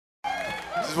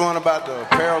This is one about the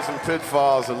perils and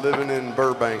pitfalls of living in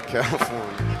Burbank, California.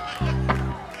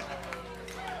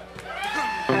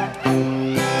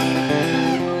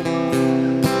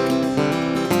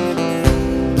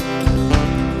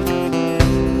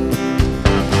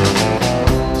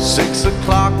 Six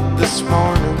o'clock this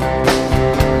morning,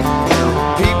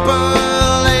 people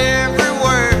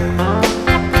everywhere,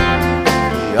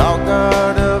 they all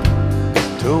got up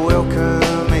to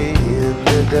welcome me in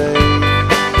today.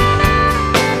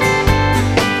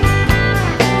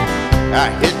 I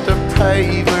hit the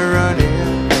pavement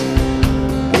running,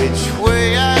 which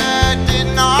way I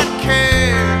did not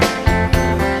care.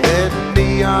 That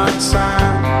neon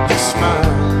sign just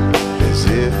smiled as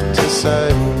if to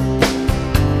say,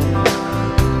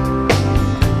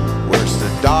 where's the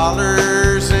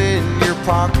dollars in your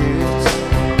pockets?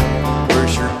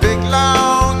 Where's your big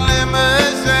long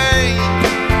limousine?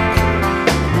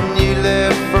 When you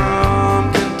left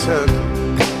from Kentucky,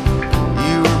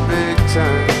 you were big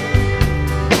time.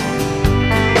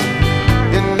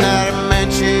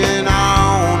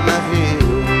 On the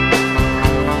hill,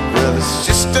 well, it's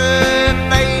just a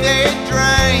faded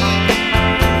dream,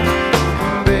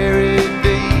 buried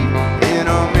deep in a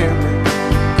memory,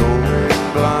 going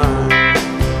blind.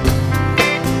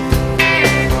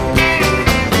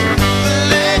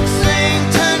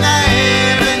 Lexington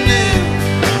Avenue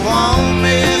won't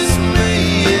miss me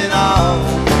at all.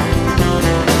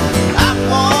 I've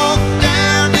walked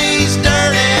down these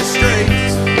dirty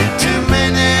streets too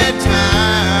many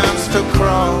times to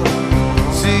crawl.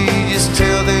 See, just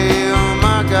tell them I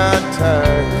got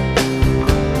tired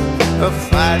of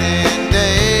fighting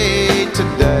day to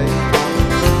day,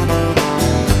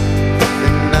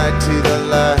 midnight to the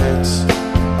lights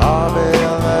of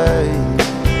LA.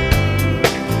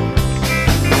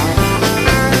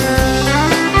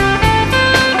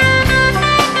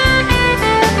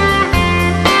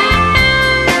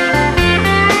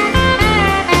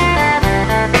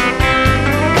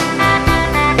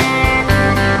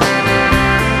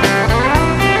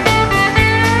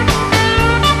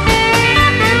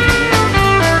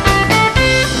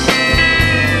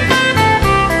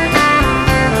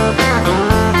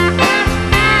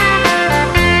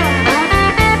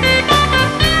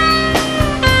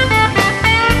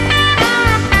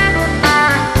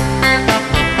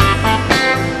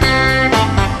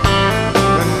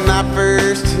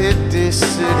 Hit this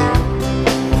city,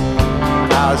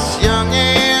 I was young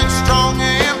and strong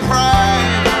and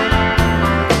proud,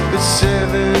 but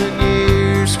 7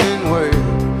 years can wear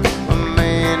a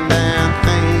man down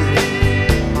thin.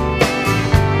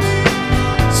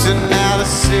 So now the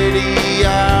city